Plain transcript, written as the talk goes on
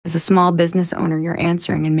As a small business owner, you're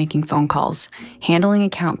answering and making phone calls, handling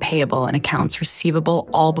account payable and accounts receivable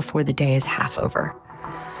all before the day is half over.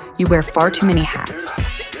 You wear far too many hats.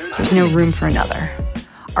 There's no room for another.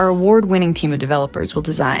 Our award-winning team of developers will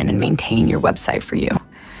design and maintain your website for you,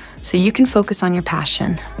 so you can focus on your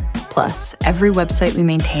passion. Plus, every website we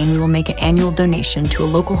maintain, we will make an annual donation to a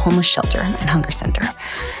local homeless shelter and hunger center.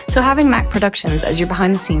 So having Mac Productions as your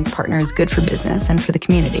behind-the-scenes partner is good for business and for the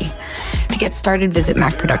community. To get started, visit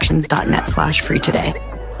macproductions.net/free today.